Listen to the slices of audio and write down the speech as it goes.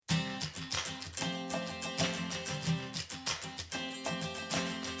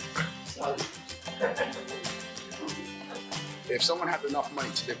If someone had enough money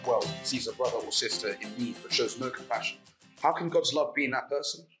to live well, sees a brother or sister in need but shows no compassion, how can God's love be in that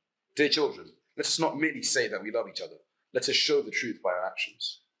person? Dear children, let us not merely say that we love each other. Let us show the truth by our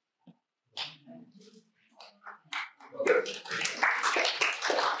actions.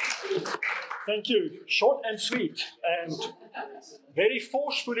 Thank you. Short and sweet and very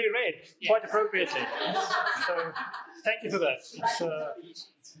forcefully read, quite appropriately. So thank you for that.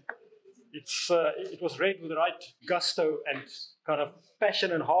 It was read with the right gusto and kind of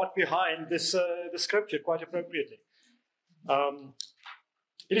passion and heart behind this the scripture, quite appropriately.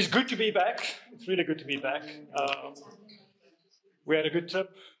 It is good to be back. It's really good to be back. We had a good trip.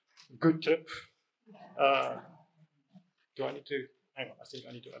 Do I need to? Hang on, I think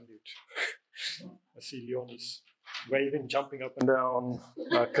I need to unmute. I see Leon is waving, jumping up and down.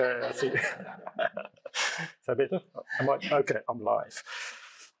 Okay, I see. Is that better? Okay, I'm live.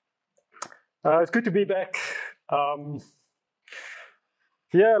 It's good to be back.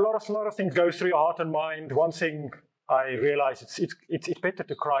 Yeah, a lot of things go through your heart and mind. One thing I realize it's better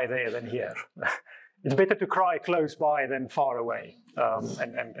to cry there than here. It's better to cry close by than far away,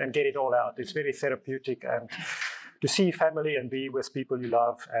 and get it all out. It's very therapeutic, and to see family and be with people you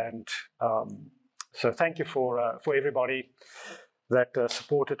love. And so thank you for everybody that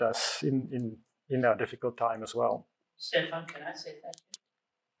supported us in our difficult time as well. Stefan, can I say thank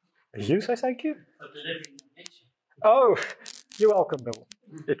you? You say thank you? For delivering the picture. Oh, you're welcome, Bill.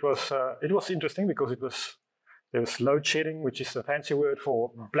 It was interesting because there was load shedding, which is a fancy word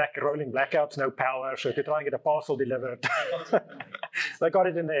for rolling blackouts, no power. So to try and get a parcel delivered, they got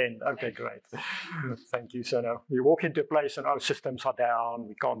it in the end. Okay, great. Thank you. So now you walk into a place and our systems are down.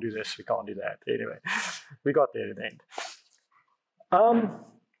 We can't do this. We can't do that. Anyway, we got there in the end.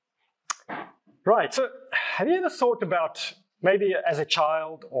 Right. So have you ever thought about maybe as a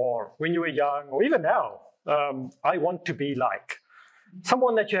child or when you were young or even now, I want to be like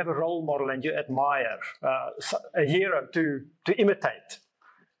someone that you have a role model and you admire, a hero to imitate.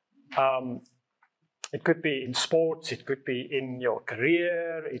 It could be in sports, it could be in your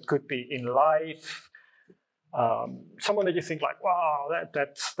career, it could be in life. Someone that you think like, wow,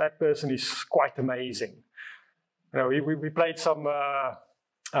 that person is quite amazing. You know, we played some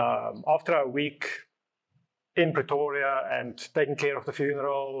after our week in Pretoria and taking care of the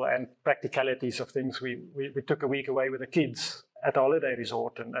funeral and practicalities of things. We took a week away with the kids at a holiday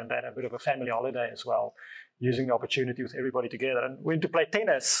resort and then a bit of a family holiday as well, using the opportunity with everybody together. And went to play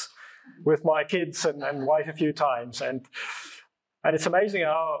tennis with my kids and wife a few times. And it's amazing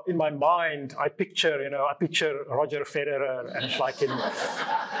how in my mind I picture Roger Federer and it's like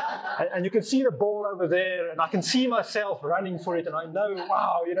and you can see the ball over there and I can see myself running for it and I know,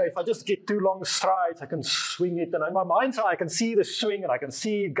 wow, if I just get 2 long strides, I can swing it. And in my mind's eye, I can see the swing and I can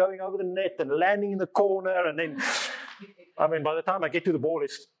see it going over the net and landing in the corner. And then, I mean, by the time I get to the ball,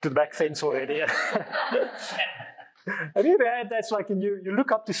 it's to the back fence already. Have you ever had that? It's like you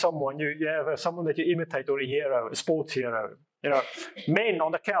look up to someone, you have someone that you imitate or a hero, a sports hero. Men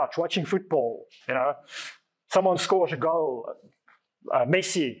on the couch watching football, someone scores a goal,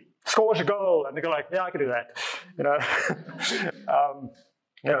 Messi scores a goal, and they go like, yeah, I can do that.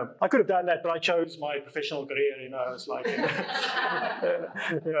 I could have done that, but I chose my professional career. It's like,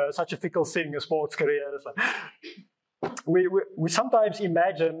 such a fickle thing, a sports career. It's like, we sometimes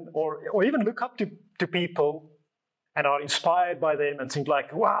imagine or even look up to people and are inspired by them and think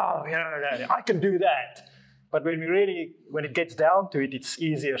like, wow, I can do that. But when it gets down to it, it's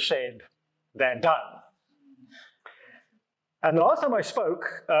easier said than done. And the last time I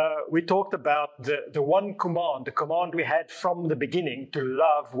spoke, we talked about the one command, the command we had from the beginning to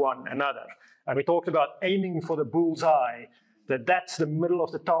love one another. And we talked about aiming for the bullseye, that's the middle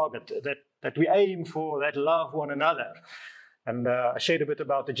of the target, that we aim for, that love one another. And I shared a bit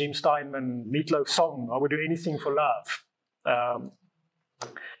about the Jim Steinman Meatloaf song, I would do anything for love.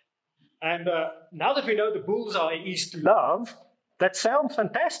 And now that we know the bullseye is to love, that sounds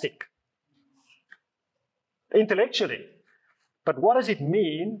fantastic, intellectually. But what does it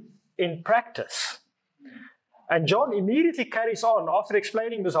mean in practice? And John immediately carries on after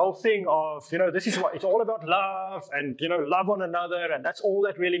explaining this whole thing of, this is what it's all about, love and, love one another, and that's all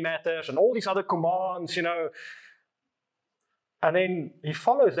that really matters, and all these other commands, And then he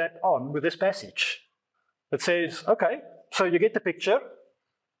follows that on with this passage that says, okay, so you get the picture.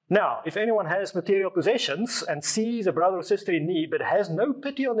 Now, if anyone has material possessions and sees a brother or sister in need but has no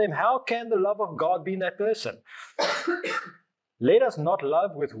pity on them, how can the love of God be in that person? Let us not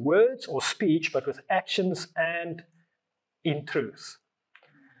love with words or speech, but with actions and in truth.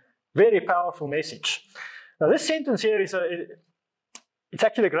 Very powerful message. Now, this sentence here it's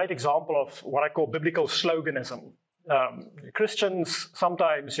actually a great example of what I call biblical sloganism. Christians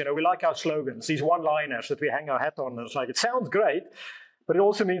sometimes, we like our slogans, these one-liners that we hang our hat on. And it's like, it sounds great, but it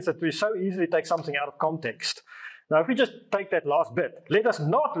also means that we so easily take something out of context. Now, if we just take that last bit, let us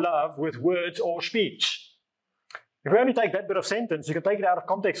not love with words or speech. If we only take that bit of sentence, you can take it out of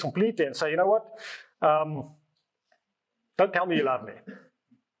context completely and say, you know what? Don't tell me you love me.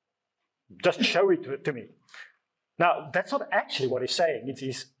 Just show it to me. Now, that's not actually what he's saying.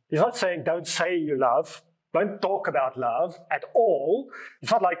 He's not saying don't say you love, don't talk about love at all.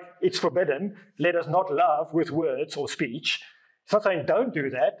 It's not like it's forbidden. Let us not love with words or speech. It's not saying don't do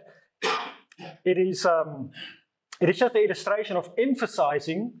that. It is just the illustration of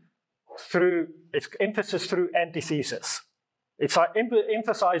emphasizing through, it's emphasis through antithesis. It's like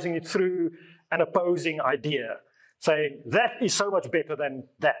emphasizing it through an opposing idea, saying that is so much better than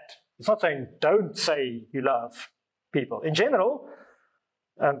that. It's not saying don't say you love people. In general,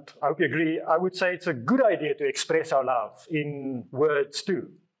 and I hope you agree, I would say it's a good idea to express our love in words too.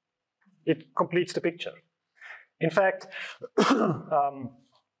 It completes the picture. In fact,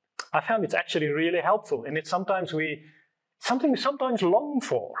 I found it's actually really helpful, and it's something we sometimes long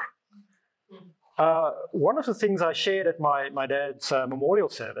for. One of the things I shared at my dad's memorial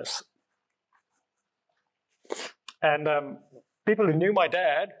service, and people who knew my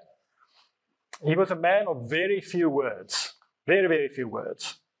dad, he was a man of very few words, very, very few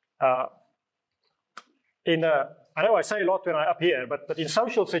words. I know I say a lot when I'm up here, but in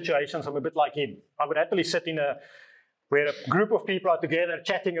social situations, I'm a bit like him. I would happily sit where a group of people are together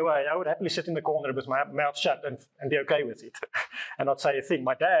chatting away. I would happily sit in the corner with my mouth shut and be okay with it and not say a thing.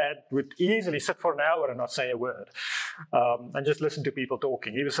 My dad would easily sit for an hour and not say a word and just listen to people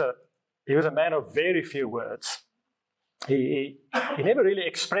talking. He was a man of very few words. He never really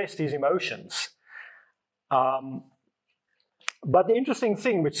expressed his emotions. But the interesting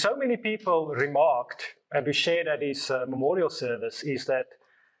thing, which so many people remarked, and we shared at his memorial service, is that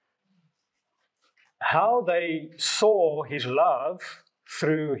how they saw his love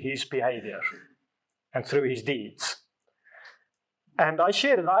through his behavior and through his deeds. And I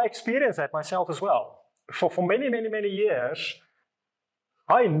shared it, I experienced that myself as well. For many, many, many years,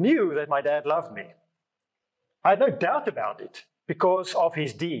 I knew that my dad loved me. I had no doubt about it because of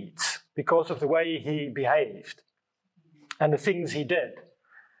his deeds, because of the way he behaved and the things he did.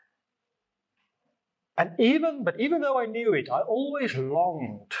 And even though I knew it, I always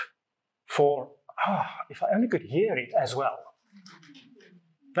longed for, if I only could hear it as well.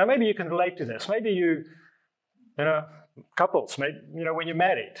 Now, maybe you can relate to this. Maybe couples, maybe, when you're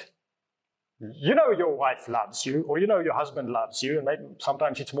married, your wife loves you, or your husband loves you, and maybe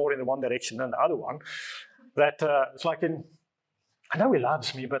sometimes it's more in the one direction than the other one. That it's like I know he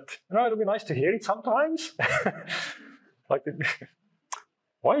loves me, but it'll be nice to hear it sometimes. Like,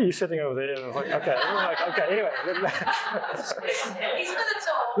 why are you sitting over there? And I was like, okay, anyway. He's gonna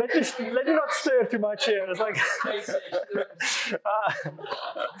talk. Let me not stir too much here. It's like,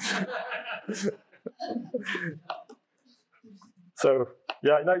 so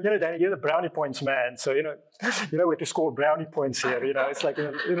yeah, Danny, you're the brownie points man. So you know where to score brownie points here. It's like in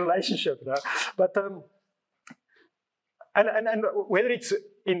a relationship. But and whether it's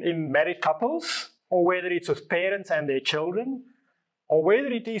in married couples, or whether it's with parents and their children, or whether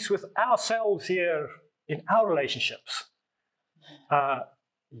it is with ourselves here in our relationships.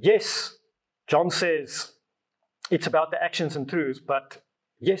 Yes, John says it's about the actions and truth, but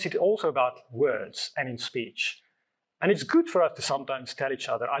yes, it's also about words and in speech. And it's good for us to sometimes tell each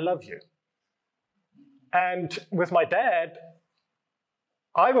other, I love you. And with my dad,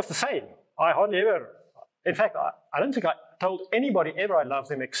 I was the same. I hardly ever, in fact, I don't think I told anybody ever I loved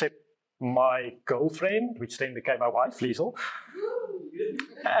them except my girlfriend, which then became my wife, Liesel.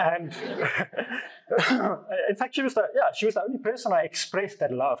 And in fact, she was the only person I expressed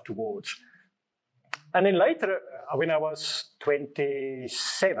that love towards. And then later, when I was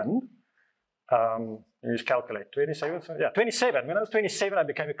 27, you just calculate, 27? Yeah, 27. When I was 27, I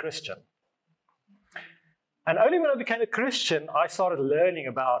became a Christian. And only when I became a Christian, I started learning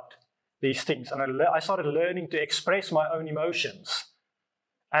about these things. And I started learning to express my own emotions.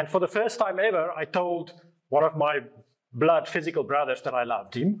 And for the first time ever, I told one of my blood physical brothers that I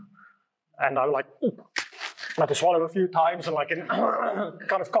loved him. And I was like, I had to swallow a few times and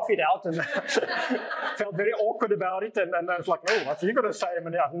kind of cough it out and felt very awkward about it. And I was like, oh, what's he going to say? I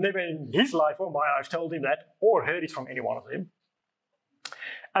mean, I've never in his life or my life told him that or heard it from any one of them.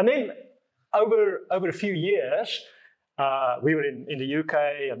 And then over a few years, we were in the UK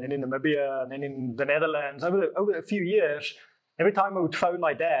and then in Namibia and then in the Netherlands. Over a few years, every time I would phone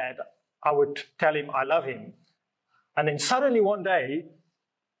my dad, I would tell him I love him. And then suddenly one day,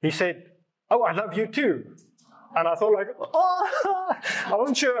 he said, "Oh, I love you too." And I thought, like, oh, I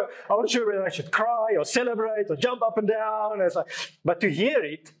wasn't sure whether I should cry or celebrate or jump up and down. It's like, but to hear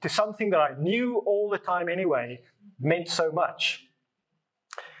it, to something that I knew all the time anyway, meant so much.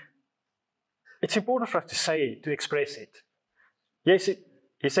 It's important for us to say it, to express it. Yes,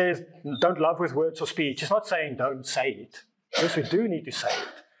 he says, don't love with words or speech. He's not saying don't say it. Yes, we do need to say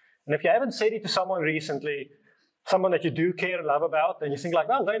it. And if you haven't said it to someone recently, someone that you do care and love about, and you think like,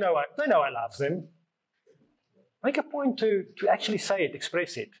 well, they know I love them. Make a point to actually say it,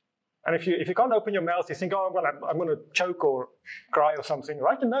 express it. And if you can't open your mouth, you think, oh, well, I'm going to choke or cry or something,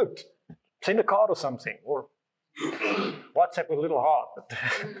 write a note, send a card or something, or WhatsApp with a little heart, but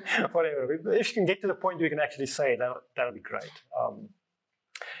whatever. If you can get to the point where you can actually say it, that'll be great.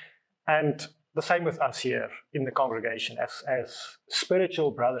 And the same with us here in the congregation as spiritual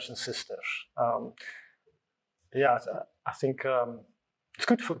brothers and sisters. I think it's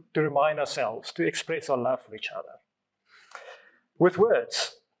good to remind ourselves to express our love for each other with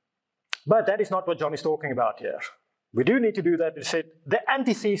words. But that is not what John is talking about here. We do need to do that. He said the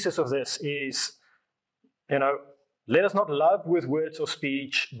antithesis of this is, let us not love with words or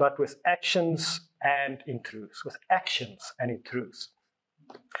speech, but with actions and in truth. With actions and in truth.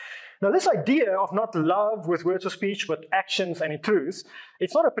 Now, this idea of not love with words or speech, but actions and in truth,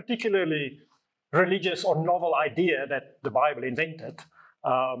 it's not a particularly religious or novel idea that the Bible invented.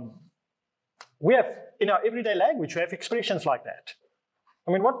 We have, in our everyday language, we have expressions like that.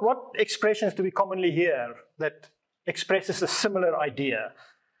 I mean, what expressions do we commonly hear that expresses a similar idea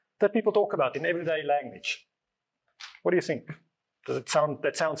that people talk about in everyday language? What do you think?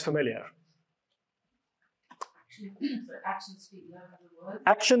 That sounds familiar? So actions speak louder than words.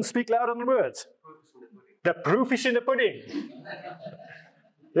 Actions speak louder than words. The proof is in the pudding.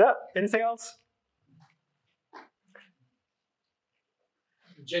 Yeah, anything else?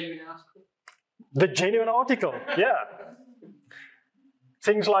 Genuine article. The genuine article, yeah.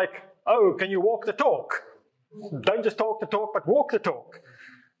 Things like, oh, can you walk the talk? Don't just talk the talk, but walk the talk.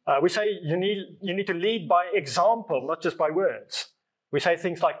 We say you need to lead by example, not just by words. We say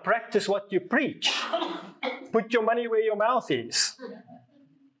things like, practice what you preach. Put your money where your mouth is.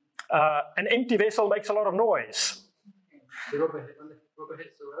 An empty vessel makes a lot of noise. The rubber hits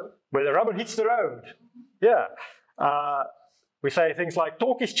the road. Where the rubber hits the road. Yeah. We say things like,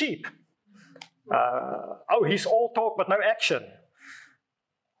 talk is cheap. He's all talk but no action.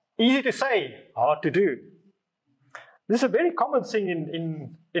 Easy to say, hard to do. This is a very common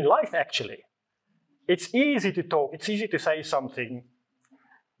thing in life, actually. It's easy to talk, it's easy to say something,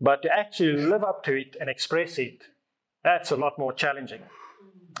 but to actually live up to it and express it, that's a lot more challenging.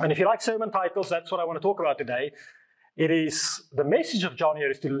 And if you like sermon titles, that's what I want to talk about today. It is, the message of John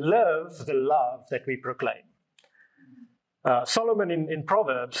here is to live the love that we proclaim. Solomon in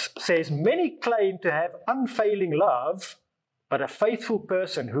Proverbs says, many claim to have unfailing love, but a faithful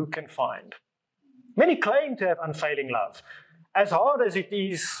person who can find? Many claim to have unfailing love. As hard as it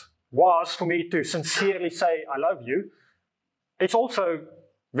was for me to sincerely say, I love you, it's also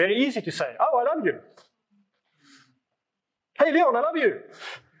very easy to say, oh, I love you. Hey, Leon, I love you.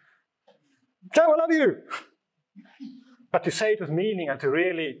 Joe, I love you. But to say it with meaning and to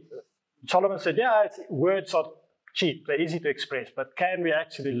really, Solomon said, yeah, words are cheap, they're easy to express, but can we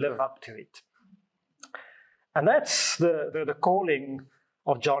actually live up to it? And that's the calling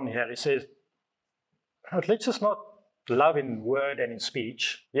of John here. He says, let's just not love in word and in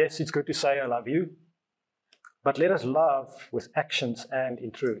speech. Yes, it's good to say I love you, but let us love with actions and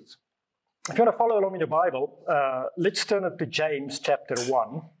in truth. If you want to follow along in your Bible, let's turn it to James chapter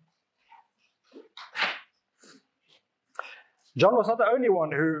 1. John was not the only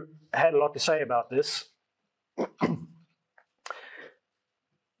one who had a lot to say about this.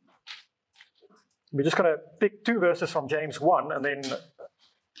 We're just going to pick 2 verses from James 1 and then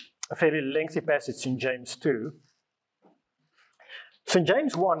a fairly lengthy passage in James 2. So in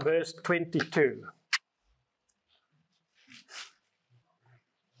James 1, verse 22,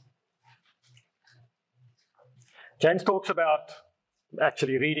 James talks about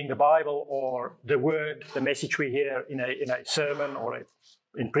actually reading the Bible or the word, the message we hear in a sermon or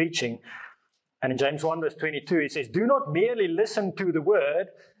in preaching. And in James 1, verse 22, he says, do not merely listen to the word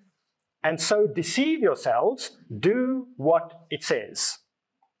and so deceive yourselves, do what it says.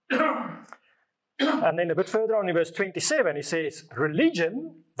 And then a bit further on in verse 27, he says,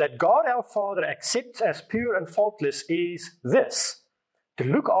 religion that God our Father accepts as pure and faultless is this, to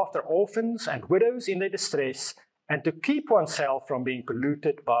look after orphans and widows in their distress and to keep oneself from being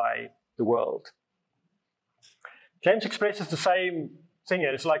polluted by the world. James expresses the same thing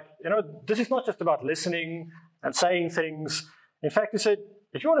here. It's like, this is not just about listening and saying things. In fact, he said,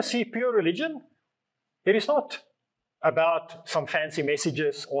 if you want to see pure religion, it is not about some fancy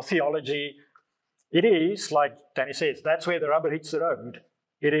messages or theology. It is, like Danny says, that's where the rubber hits the road.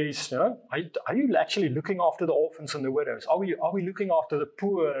 It is, are you actually looking after the orphans and the widows? Are we looking after the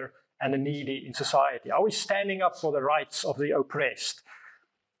poor and the needy in society? Are we standing up for the rights of the oppressed?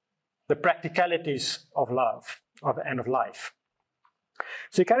 The practicalities of love and of life.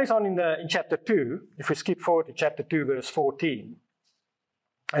 So he carries on in chapter 2, if we skip forward to chapter 2, verse 14.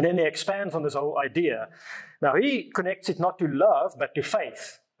 And then he expands on this whole idea. Now he connects it not to love, but to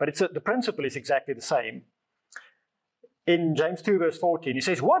faith. But the principle is exactly the same. In James 2, verse 14, he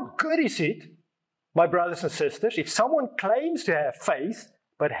says, "What good is it, my brothers and sisters, if someone claims to have faith,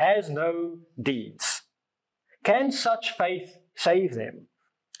 but has no deeds? Can such faith save them?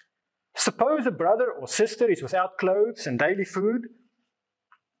 Suppose a brother or sister is without clothes and daily food.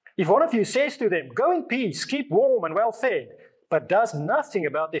 If one of you says to them, 'Go in peace, keep warm and well fed,' but does nothing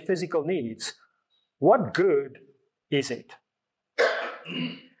about their physical needs, what good is it?"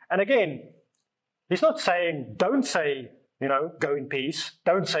 And again, he's not saying, don't say, go in peace,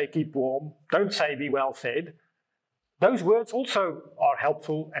 don't say keep warm, don't say be well fed. Those words also are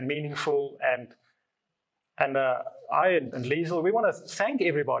helpful and meaningful, and I and Liesel, we want to thank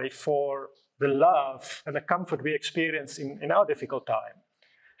everybody for the love and the comfort we experienced in our difficult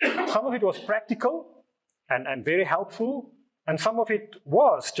time. Some of it was practical and very helpful, and some of it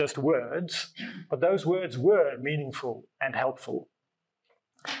was just words, but those words were meaningful and helpful.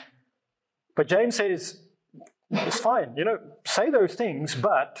 But James says, it's fine, say those things,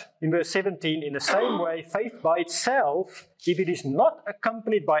 but in verse 17, in the same way, faith by itself, if it is not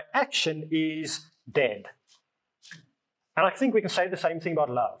accompanied by action, is dead. And I think we can say the same thing about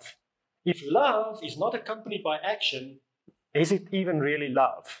love. If love is not accompanied by action, is it even really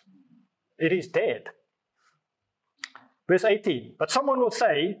love? It is dead. Verse 18, but someone will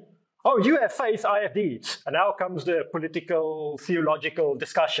say, "Oh, you have faith, I have deeds." And now comes the political, theological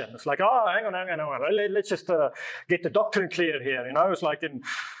discussion. It's like, hang on. Let's just get the doctrine clear here. It's like,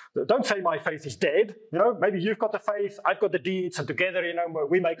 don't say my faith is dead. Maybe you've got the faith, I've got the deeds, and together,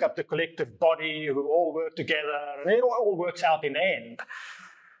 we make up the collective body who all work together, and it all works out in the end.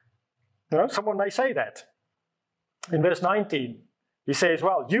 Someone may say that. In verse 19, he says,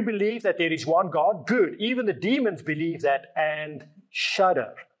 "Well, you believe that there is one God? Good. Even the demons believe that and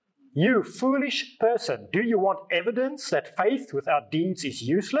shudder. You foolish person, do you want evidence that faith without deeds is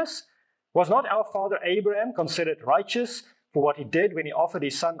useless? Was not our father Abraham considered righteous for what he did when he offered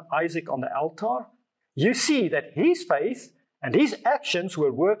his son Isaac on the altar? You see that his faith and his actions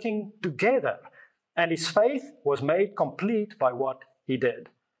were working together, and his faith was made complete by what he did.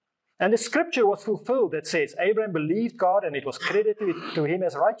 And the scripture was fulfilled that says, Abraham believed God and it was credited to him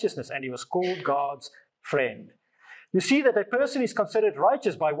as righteousness, and he was called God's friend." You see that a person is considered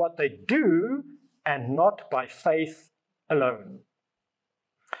righteous by what they do and not by faith alone.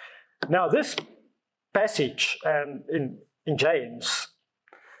 Now, this passage in James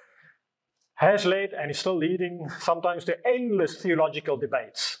has led and is still leading sometimes to endless theological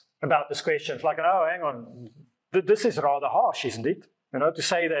debates about this question. It's like, oh, hang on, this is rather harsh, isn't it? To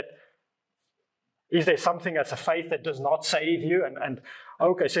say that, is there something as a faith that does not save you? And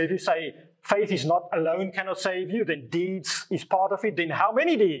okay, so if you say faith is not alone, cannot save you, then deeds is part of it. Then how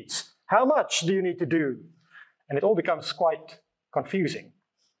many deeds? How much do you need to do? And it all becomes quite confusing.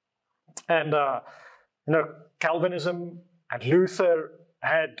 And, Calvinism and Luther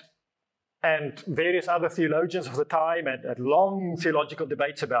and various other theologians of the time had long theological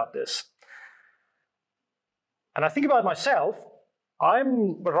debates about this. And I think about myself,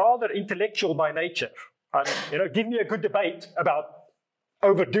 I'm rather intellectual by nature. Give me a good debate about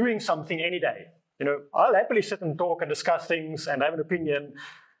overdoing something any day. I'll happily sit and talk and discuss things and have an opinion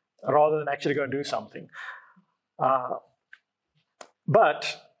rather than actually go and do something.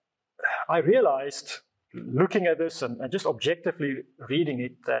 But I realized, looking at this and just objectively reading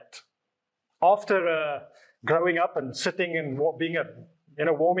it, that after growing up and sitting and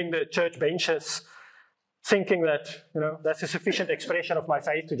warming the church benches, thinking that, that's a sufficient expression of my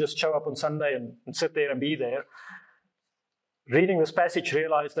faith to just show up on Sunday and sit there and be there. Reading this passage,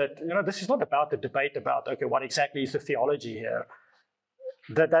 realized that, this is not about the debate about, okay, what exactly is the theology here?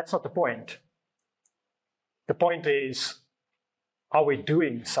 That's not the point. The point is, are we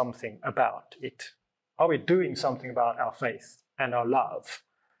doing something about it? Are we doing something about our faith and our love?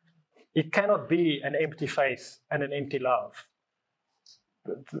 It cannot be an empty faith and an empty love.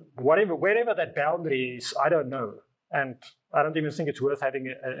 Wherever that boundary is, I don't know. And I don't even think it's worth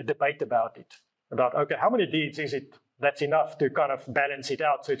having a debate about it. About, okay, how many deeds is it that's enough to kind of balance it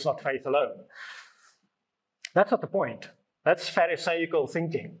out so it's not faith alone? That's not the point. That's Pharisaical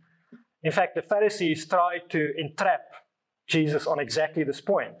thinking. In fact, the Pharisees tried to entrap Jesus on exactly this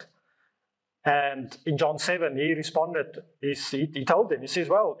point. And in John 7, he responded, he told them, he says,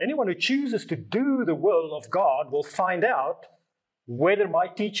 well, anyone who chooses to do the will of God will find out whether my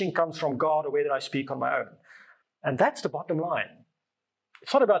teaching comes from God or whether I speak on my own. And that's the bottom line.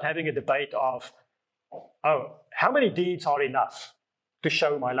 It's not about having a debate of, oh, how many deeds are enough to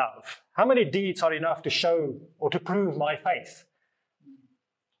show my love? How many deeds are enough to show or to prove my faith?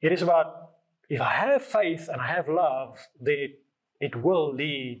 It is about, if I have faith and I have love, then it will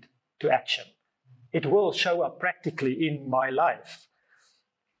lead to action. It will show up practically in my life.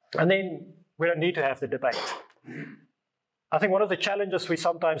 And then we don't need to have the debate. I think one of the challenges we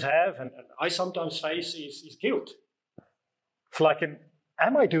sometimes have, and I sometimes face, is guilt. It's like,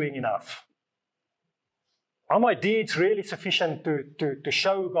 am I doing enough? Are my deeds really sufficient to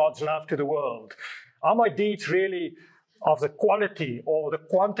show God's love to the world? Are my deeds really of the quality or the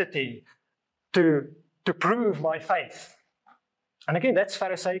quantity to prove my faith? And again, that's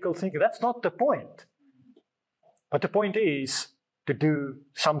Pharisaical thinking. That's not the point. But the point is to do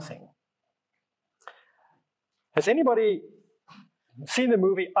something. Has anybody seen the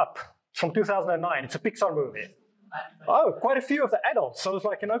movie Up? It's from 2009. It's a Pixar movie. Oh, quite a few of the adults. So I was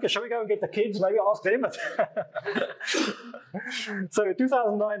like, okay, shall we go and get the kids? Maybe ask them. So in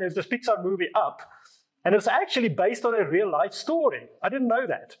 2009, there's this Pixar movie Up. And it was actually based on a real-life story. I didn't know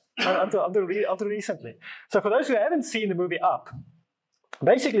that until recently. So for those who haven't seen the movie Up,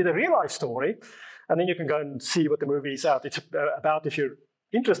 basically the real-life story, and then you can go and see what the movie is about if you're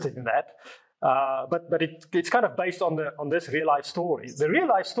interested in that. But it's kind of based on this real-life story. The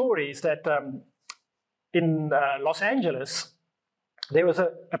real-life story is that in Los Angeles, there was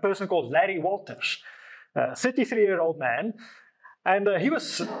a person called Larry Walters, a 33-year-old man, and he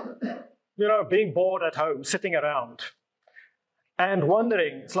was being bored at home, sitting around, and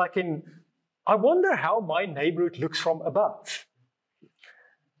wondering, it's like I wonder how my neighborhood looks from above.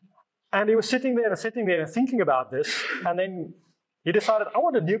 And he was sitting there and thinking about this, and then he decided, I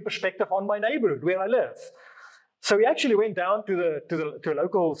want a new perspective on my neighborhood, where I live. So he actually went down to a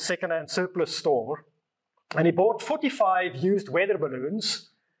local second-hand surplus store, and he bought 45 used weather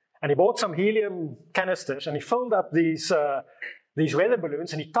balloons, and he bought some helium canisters, and he filled up these weather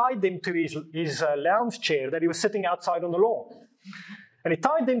balloons, and he tied them to his lounge chair that he was sitting outside on the lawn. And he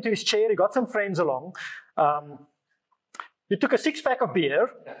tied them to his chair. He got some friends along. He took a 6-pack of beer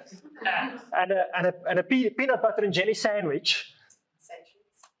and a peanut butter and jelly sandwich.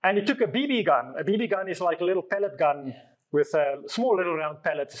 And he took a BB gun. A BB gun is like a little pellet gun with small little round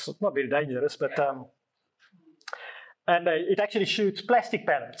pellets. It's not very dangerous, but it actually shoots plastic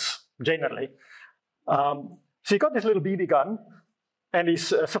pellets generally. So he got this little BB gun and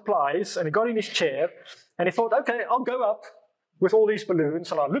his supplies, and he got in his chair, and he thought, okay, I'll go up with all these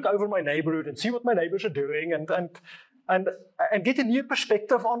balloons, and I'll look over my neighborhood and see what my neighbors are doing, and get a new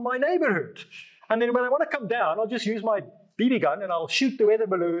perspective on my neighborhood. And then when I want to come down, I'll just use my BB gun, and I'll shoot the weather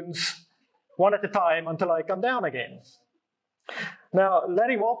balloons one at a time until I come down again. Now,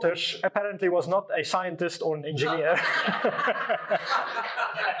 Larry Walters apparently was not a scientist or an engineer.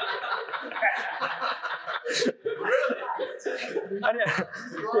 And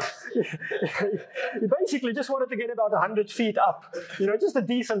he basically just wanted to get about 100 feet up, just a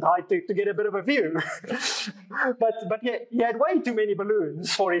decent height to get a bit of a view. but he had way too many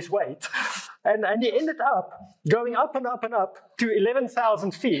balloons for his weight, and he ended up going up and up and up to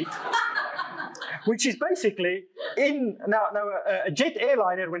 11,000 feet, which is basically a jet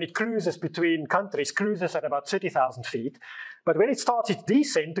airliner, when it cruises between countries, cruises at about 30,000 feet. But when it starts its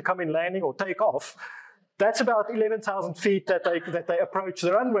descent to come in landing or take off, that's about 11,000 feet that they approach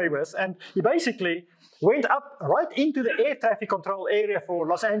the runway with. And he basically went up right into the air traffic control area for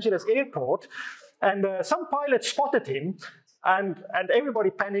Los Angeles Airport. And some pilots spotted him, and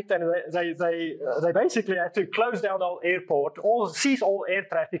everybody panicked, and they basically had to close down the whole airport, cease all air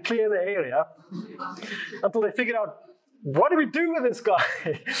traffic, clear the area, until they figured out, what do we do with this guy?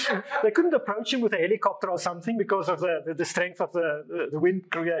 They couldn't approach him with a helicopter or something because of the strength of the wind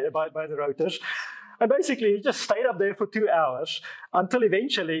created by the rotors. And basically, he just stayed up there for 2 hours until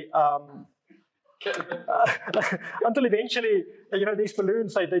eventually, these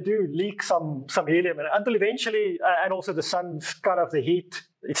balloons, they do leak some helium. And until eventually, and also the sun's kind of the heat,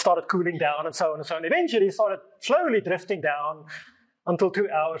 it started cooling down and so on and so on. Eventually, it started slowly drifting down until 2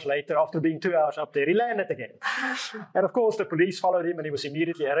 hours later, after being 2 hours up there, he landed again. And of course, the police followed him and he was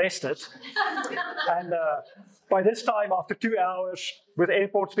immediately arrested. And by this time, after 2 hours, with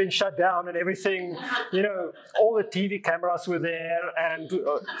airports being shut down and everything, all the TV cameras were there. And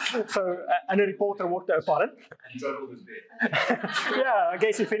and a reporter walked up on it. And Joe was there. Yeah, I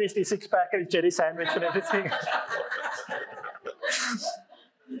guess he finished his six-pack and his jelly sandwich and everything.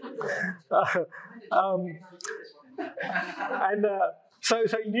 So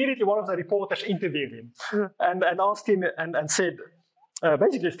immediately one of the reporters interviewed him and asked him and said,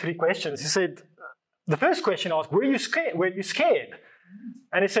 basically 3 questions. He said, the first question asked, were you scared? Were you scared?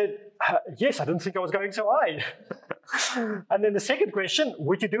 And he said, yes, I didn't think I was going so high. And then the second question,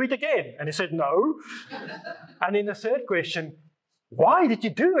 would you do it again? And he said, no. And then the third question, why did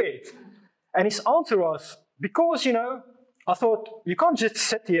you do it? And his answer was, because, I thought, you can't just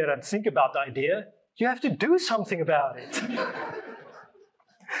sit here and think about the idea. You have to do something about it.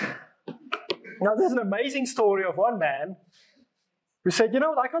 Now, there's an amazing story of one man who said,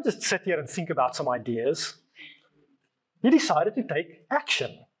 I can't just sit here and think about some ideas. He decided to take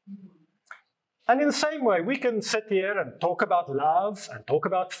action. And in the same way, we can sit here and talk about love and talk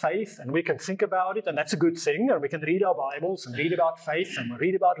about faith, and we can think about it, and that's a good thing. And we can read our Bibles and read about faith and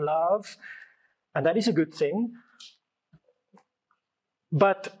read about love, and that is a good thing.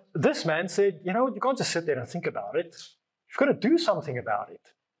 But this man said, you can't just sit there and think about it. You've got to do something about it.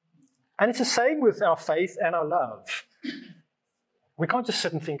 And it's the same with our faith and our love. We can't just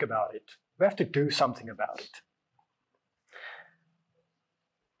sit and think about it. We have to do something about it.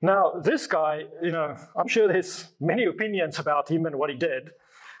 Now, this guy, I'm sure there's many opinions about him and what he did.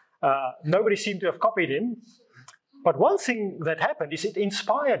 Nobody seemed to have copied him. But one thing that happened is it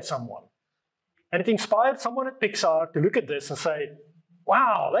inspired someone. And it inspired someone at Pixar to look at this and say,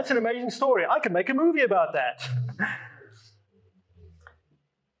 wow, that's an amazing story. I can make a movie about that.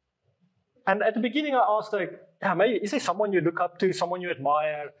 And at the beginning, I asked, maybe is there someone you look up to, someone you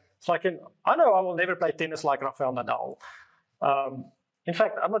admire? It's like, I know I will never play tennis like Rafael Nadal. In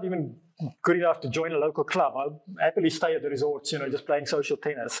fact, I'm not even good enough to join a local club. I'll happily stay at the resorts, just playing social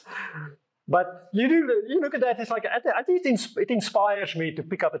tennis. But you look at that, it's like, at least it inspires me to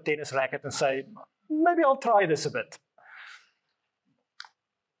pick up a tennis racket and say, maybe I'll try this a bit.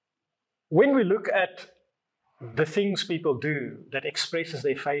 When we look at the things people do that expresses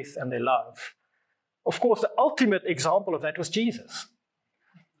their faith and their love, of course, the ultimate example of that was Jesus.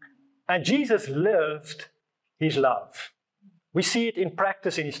 And Jesus lived his love. We see it in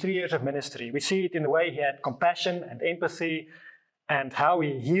practice in his 3 years of ministry. We see it in the way he had compassion and empathy and how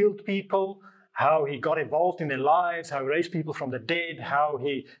he healed people, how he got involved in their lives, how he raised people from the dead, how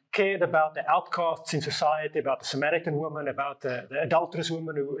he cared about the outcasts in society, about the Samaritan woman, about the adulterous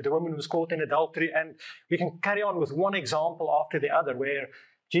woman, the woman who was caught in adultery. And we can carry on with one example after the other where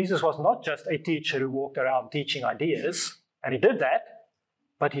Jesus was not just a teacher who walked around teaching ideas, and he did that,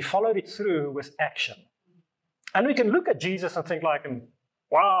 but he followed it through with action. And we can look at Jesus and think like,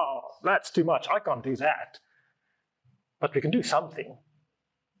 wow, that's too much. I can't do that. But we can do something.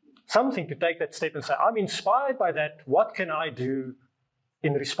 Something to take that step and say, I'm inspired by that. What can I do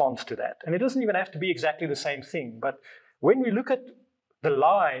in response to that? And it doesn't even have to be exactly the same thing. But when we look at the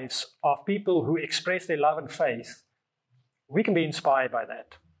lives of people who express their love and faith, we can be inspired by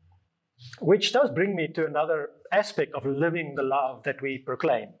that. Which does bring me to another aspect of living the love that we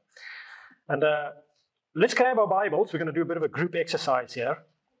proclaim. And let's grab our Bibles. We're going to do a bit of a group exercise here.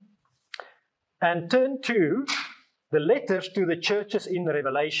 And turn to the letters to the churches in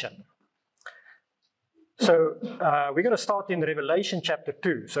Revelation. So we're going to start in Revelation chapter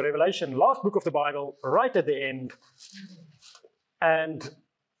 2. So Revelation, last book of the Bible, right at the end. And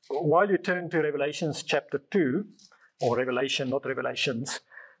while you turn to Revelations chapter 2, or Revelation, not Revelations,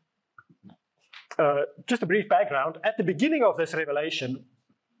 just a brief background. At the beginning of this Revelation,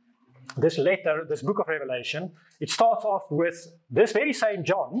 this letter, this book of Revelation, it starts off with this very same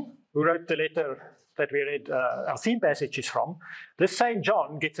John, who wrote the letter that we read our theme passages from. This same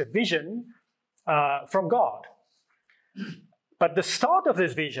John gets a vision from God. But the start of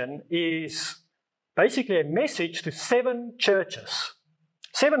this vision is basically a message to 7 churches,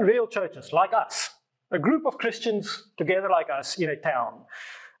 7 real churches like us, a group of Christians together like us in a town.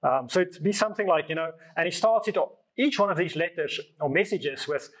 So it'd be something like, and he starts it, each one of these letters or messages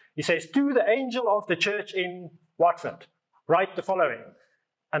with, he says, to the angel of the church in Watford, write the following.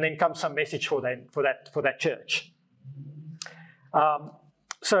 And then comes some message for that church.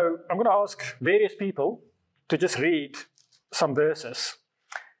 So I'm going to ask various people to just read some verses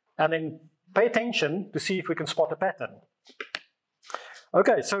and then pay attention to see if we can spot a pattern.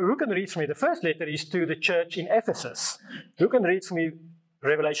 Okay, so who can read for me? The first letter is to the church in Ephesus. Who can read for me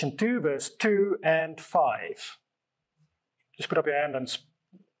Revelation 2, verse 2 and 5? Just put up your hand and...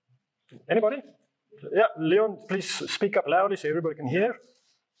 Anybody? Yeah, Leon, please speak up loudly so everybody can hear.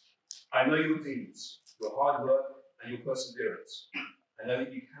 I know your deeds, your hard work, and your perseverance. I know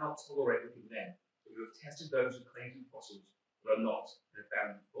that you cannot tolerate wicked men, but you have tested those who claim to be apostles, but are not, and have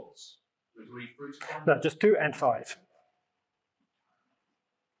found them false. Would you read through to them? No, just 2 and 5.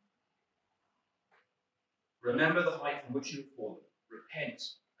 Remember the height from which you have fallen. Repent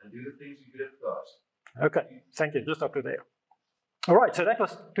and do the things you did at first. Okay, thank you. Just up to there. All right, so that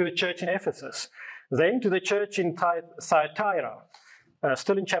was to the church in Ephesus. Then to the church in Thyatira.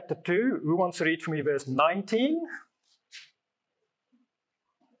 Still in chapter 2. Who wants to read for me verse 19?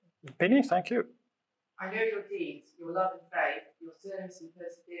 Penny, thank you. I know your deeds, your love and faith, your service and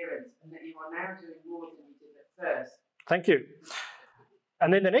perseverance, and that you are now doing more than you did at first. Thank you.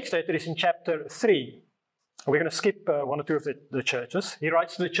 And then the next letter is in chapter 3. We're going to skip one or two of the churches. He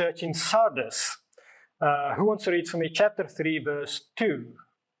writes to the church in Sardis. Who wants to read for me chapter 3, verse 2?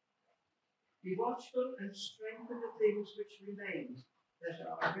 Be watchful and strengthen the things which remain, that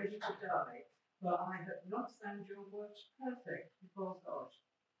are ready to die, for I have not found your works perfect before God.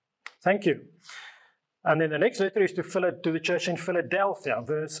 Thank you. And then the next letter is to the church in Philadelphia,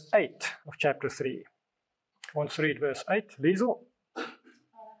 verse 8 of chapter 3. Who wants to read verse 8? Liesel?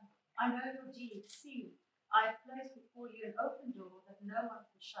 I know your deeds. See, I have placed before you an open door that no one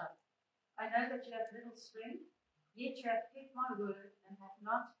can shut. I know that you have little strength, yet you have kept my word and have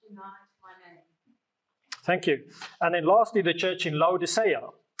not denied my name. Thank you. And then lastly, the church in Laodicea,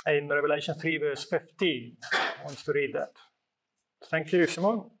 in Revelation 3, verse 15. Who wants to read that? Thank you,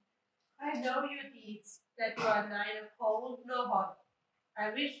 Simone. I know your deeds, that you are neither cold nor hot. I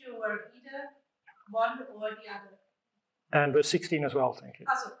wish you were either one or the other. And verse 16 as well, thank you.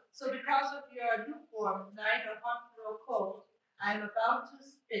 So because of your lukewarm, neither hot nor cold, I am about to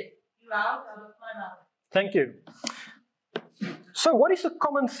spit you out of my mouth. Thank you. So what is the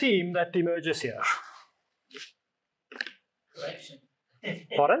common theme that emerges here? Correction.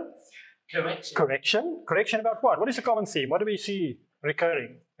 Pardon? Correction. Correction. Correction about what? What is the common theme? What do we see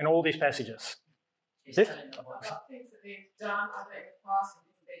recurring in all these passages? It's Yes? telling them what- About things that they've done, other in the past, and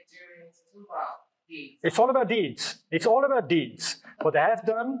things they're doing, it's all about deeds. It's all about deeds. It's all about deeds. What they have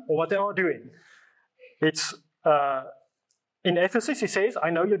done or what they are doing. It's in Ephesus, he says,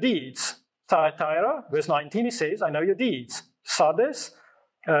 I know your deeds. Thyatira, verse 19, he says, I know your deeds. Sardis,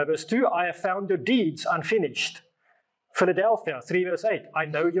 verse 2, I have found your deeds unfinished. Philadelphia, 3 verse 8, I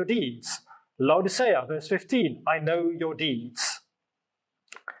know your deeds. Laodicea, verse 15, I know your deeds.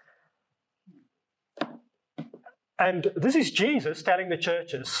 And this is Jesus telling the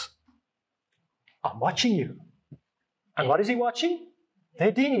churches, I'm watching you. And what is he watching?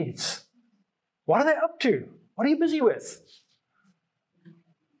 Their deeds. What are they up to? What are you busy with?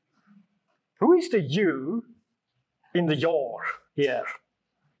 Who is the you in the your here?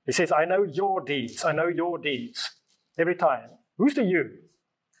 He says, I know your deeds. I know your deeds. Every time. Who's the you?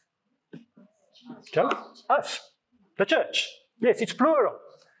 Joe? Us. The church. Yes, it's plural.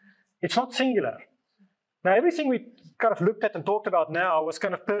 It's not singular. Now, everything we kind of looked at and talked about now was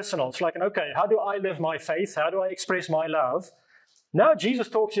kind of personal. It's like, okay, how do I live my faith? How do I express my love? Now Jesus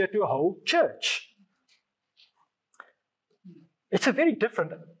talks here to a whole church. It's a very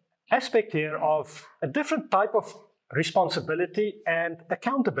different aspect here of a different type of responsibility and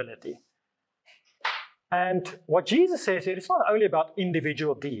accountability. And what Jesus says here, it's not only about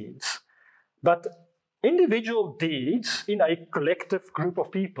individual deeds, but individual deeds in a collective group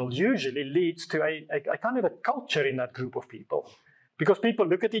of people usually leads to a kind of a culture in that group of people. Because people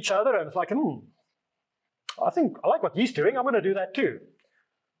look at each other and it's like, I think I like what he's doing, I'm going to do that too.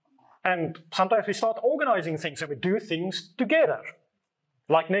 And sometimes we start organizing things and we do things together.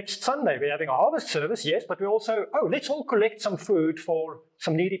 Like next Sunday, we're having a harvest service, yes, but we also, let's all collect some food for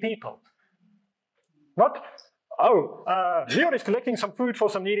some needy people. Not, Leon is collecting some food for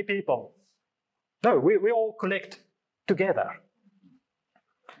some needy people. No, we all collect together.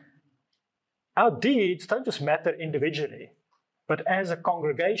 Our deeds don't just matter individually, but as a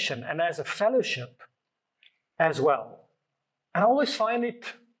congregation and as a fellowship as well. And I always find it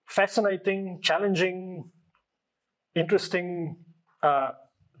fascinating, challenging, interesting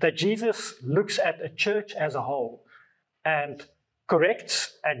that Jesus looks at a church as a whole and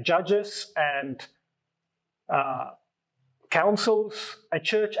corrects and judges and counsels a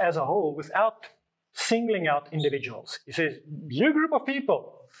church as a whole without singling out individuals. He says, you group of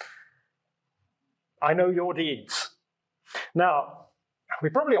people, I know your deeds. Now, we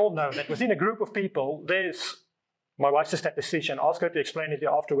probably all know that within a group of people, there's My wife's a statistician. Ask her to explain it to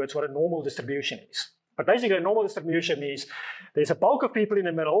you afterwards what a normal distribution is. But basically, a normal distribution is there's a bulk of people in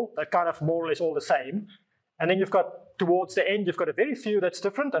the middle that kind of more or less all the same. And then you've got, towards the end, you've got a very few that's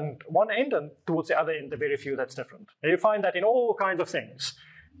different, and one end, and towards the other end, a very few that's different. And you find that in all kinds of things.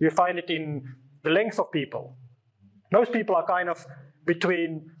 You find it in the length of people. Most people are kind of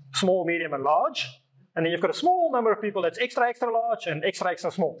between small, medium, and large. And then you've got a small number of people that's extra, extra large and extra,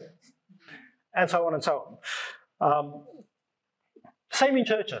 extra small. And so on and so on. Same in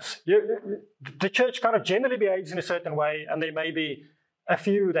churches. The church kind of generally behaves in a certain way, and there may be a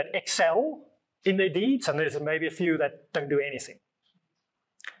few that excel in their deeds, and there's maybe a few that don't do anything.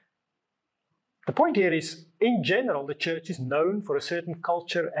 The point here is, in general, the church is known for a certain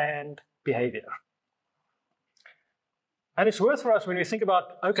culture and behavior. And it's worth for us when we think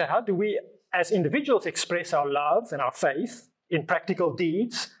about, okay, how do we as individuals express our love and our faith in practical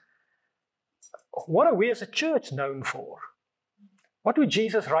deeds? What are we as a church known for? What would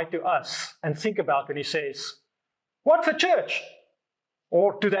Jesus write to us and think about when he says, Watford Church?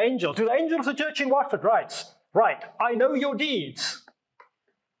 Or to the angel of the church in Watford writes, right, I know your deeds.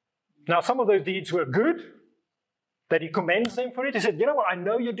 Now, some of those deeds were good, that he commends them for it. He said, you know what, I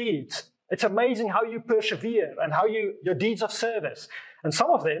know your deeds. It's amazing how you persevere and how your deeds of service. And some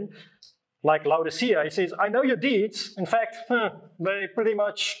of them, like Laodicea, he says, I know your deeds. In fact, they pretty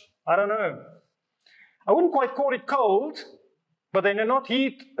much, I don't know. I wouldn't quite call it cold, but they're not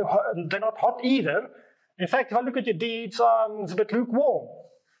hot either. In fact, if I look at your deeds, it's a bit lukewarm.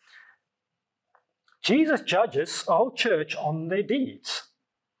 Jesus judges a whole church on their deeds.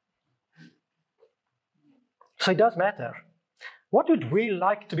 So it does matter. What would we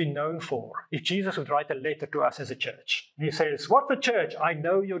like to be known for if Jesus would write a letter to us as a church? And he says, Watford Church, I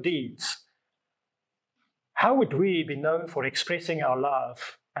know your deeds. How would we be known for expressing our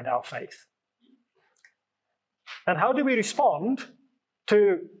love and our faith? And how do we respond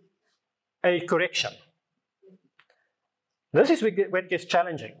to a correction? This is where it gets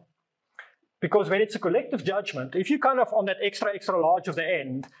challenging. Because when it's a collective judgment, if you're kind of on that extra, extra large of the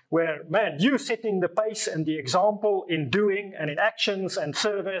end, where, man, you're setting the pace and the example in doing and in actions and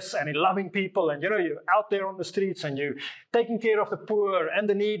service and in loving people, and you're out there on the streets and you're taking care of the poor and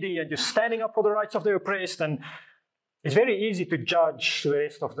the needy and you're standing up for the rights of the oppressed, and it's very easy to judge the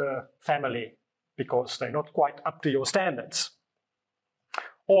rest of the family because they're not quite up to your standards.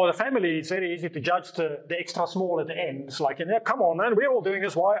 Or the family, it's very easy to judge the extra small at the end. It's like, come on, man, we're all doing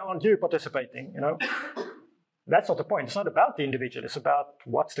this. Why aren't you participating? That's not the point. It's not about the individual. It's about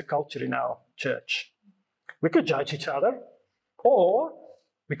what's the culture in our church. We could judge each other, or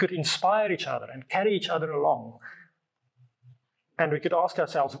we could inspire each other and carry each other along. And we could ask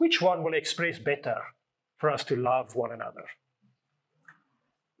ourselves, which one will express better for us to love one another?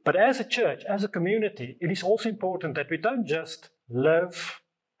 But as a church, as a community, it is also important that we don't just live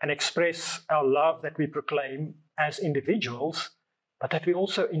and express our love that we proclaim as individuals, but that we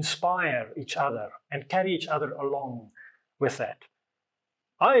also inspire each other and carry each other along with that.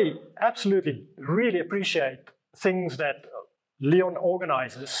 I absolutely really appreciate things that Leon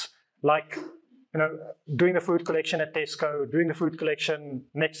organizes, like doing the food collection at Tesco, doing the food collection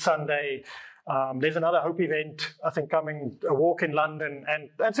next Sunday. There's another Hope event, I think, coming, a walk in London,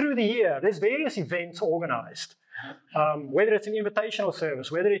 and through the year, there's various events organized. Whether it's an invitational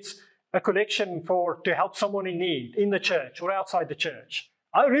service, whether it's a collection to help someone in need in the church or outside the church.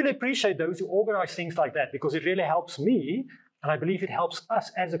 I really appreciate those who organize things like that, because it really helps me, and I believe it helps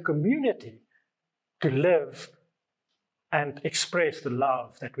us as a community to live and express the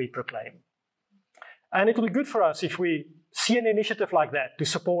love that we proclaim. And it will be good for us if we see an initiative like that, to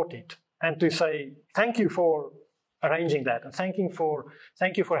support it and to say, thank you for arranging that, and thank you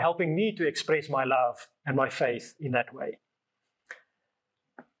for helping me to express my love and my faith in that way.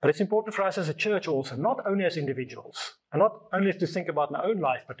 But it's important for us as a church also, not only as individuals, and not only to think about my own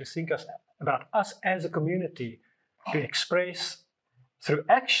life, but to think about us as a community, to express through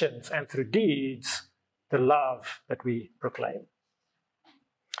actions and through deeds the love that we proclaim.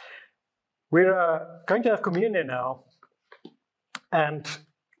 We're going to have communion now, and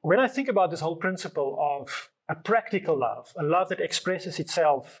when I think about this whole principle of a practical love, a love that expresses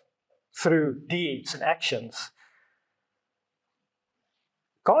itself through deeds and actions,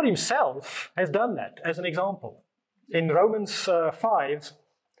 God himself has done that as an example. In Romans 5,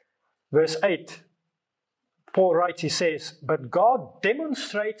 verse 8, Paul writes, he says, but God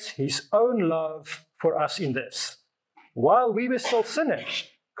demonstrates his own love for us in this: while we were still sinners,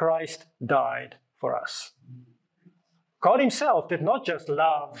 Christ died for us. God himself did not just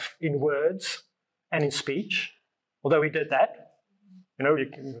love in words and in speech, although he did that.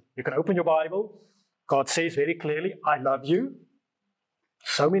 You can open your Bible, God says very clearly, I love you,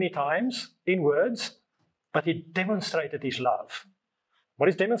 so many times in words, but he demonstrated his love. What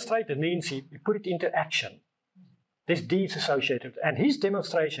is demonstrated means he put it into action. There's deeds associated. And his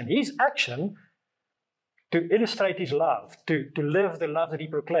demonstration, his action to illustrate his love, to live the love that he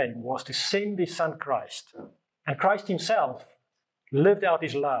proclaimed, was to send his son Christ. And Christ himself lived out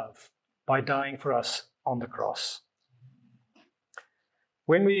his love by dying for us on the cross.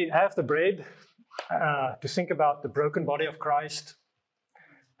 When we have the bread, to think about the broken body of Christ,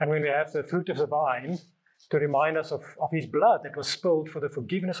 and when we have the fruit of the vine, to remind us of his blood that was spilled for the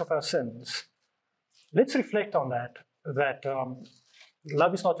forgiveness of our sins, let's reflect on that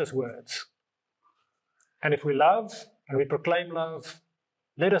love is not just words. And if we love and we proclaim love,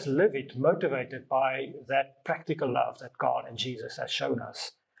 let us live it motivated by that practical love that God and Jesus has shown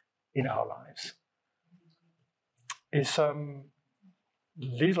us in our lives.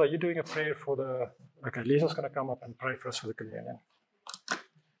 Lisa, are you doing a prayer for the... Okay, Lisa's going to come up and pray for us for the communion.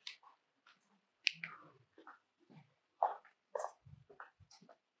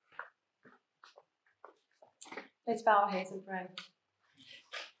 Let's bow our heads and pray.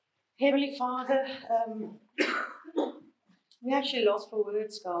 Heavenly Father, we actually lost for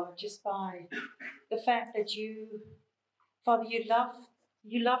words, God, just by the fact that Father,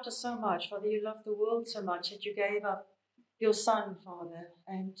 you loved us so much. Father, you loved the world so much that you gave up your Son, Father,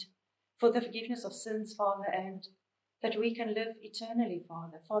 and for the forgiveness of sins, Father, and that we can live eternally,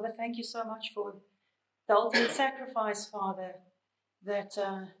 Father. Father, thank you so much for the ultimate sacrifice, Father, that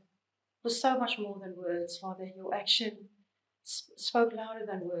was so much more than words, Father. Your action spoke louder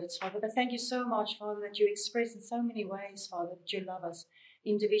than words, Father. But thank you so much, Father, that you express in so many ways, Father, that you love us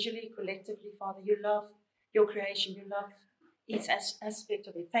individually, collectively, Father. You love your creation. You love each aspect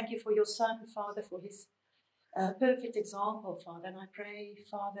of it. Thank you for your Son, Father, for his perfect example, Father. And I pray,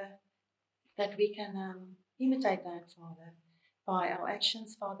 Father, that we can imitate that, Father, by our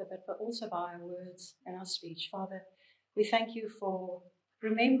actions, Father, but also by our words and our speech. Father, we thank you for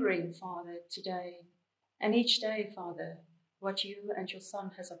remembering, Father, today and each day, Father, what you and your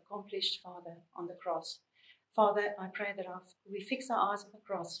Son has accomplished, Father, on the cross. Father, I pray that we fix our eyes on the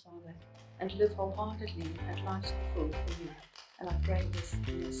cross, Father, and live wholeheartedly and life's full for you. And I pray this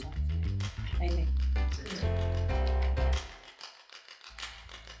in your Son's name. Amen.